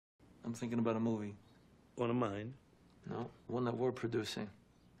I'm thinking about a movie. One of mine? No, one that we're producing.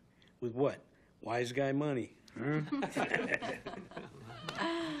 With what? Wise guy money, huh?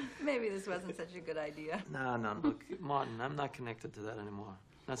 Maybe this wasn't such a good idea. No, look, Martin, I'm not connected to that anymore.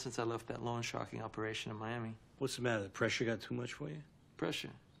 Not since I left that loan sharking operation in Miami. What's the matter? The pressure got too much for you? Pressure?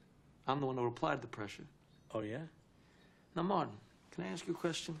 I'm the one who applied the pressure. Oh, yeah? Now, Martin, can I ask you a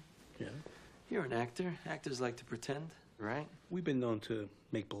question? Yeah? You're an actor. Actors like to pretend, right? We've been known to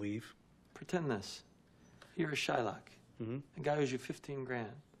make believe. Pretend this. You're a Shylock. Mm-hmm. A guy owes you 15 grand,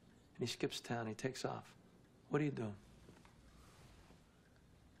 and he skips town, he takes off. What do you do?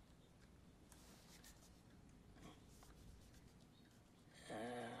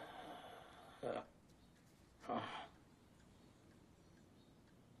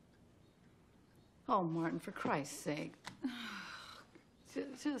 Oh, Martin, for Christ's sake.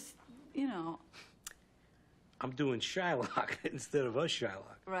 Just, you know. I'm doing Shylock instead of a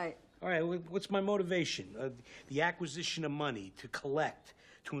Shylock. Right. All right, what's my motivation? The acquisition of money, to collect,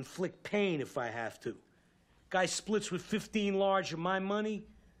 to inflict pain if I have to. Guy splits with 15 large of my money,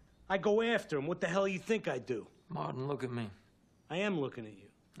 I go after him. What the hell you think I do? Martin, look at me. I am looking at you.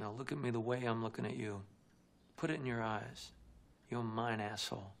 Now look at me the way I'm looking at you. Put it in your eyes. You're mine,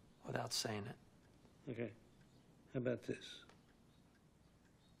 asshole, without saying it. Okay. How about this?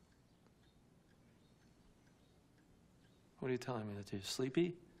 What are you telling me? That you're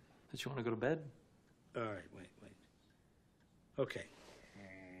sleepy? That you want to go to bed? All right, wait. Okay.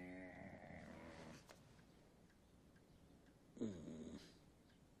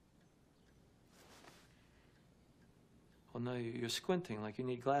 Well, no, you're squinting like you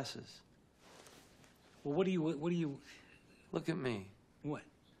need glasses. Well, what do you... Look at me. What?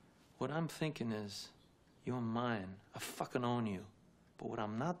 What I'm thinking is, you're mine. I fucking own you. But what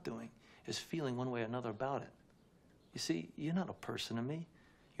I'm not doing is feeling one way or another about it. You see, you're not a person to me.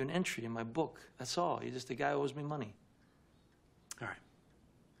 You're an entry in my book. That's all. You're just a guy who owes me money. All right.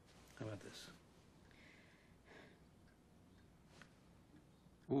 How about this?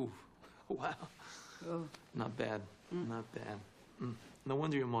 Ooh. Wow. Oh. Not bad. Not bad. No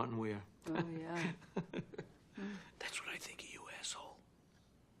wonder you're Martin Weir. Oh, yeah. That's what I think of you, asshole.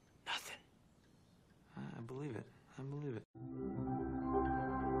 Nothing. I believe it. I believe it.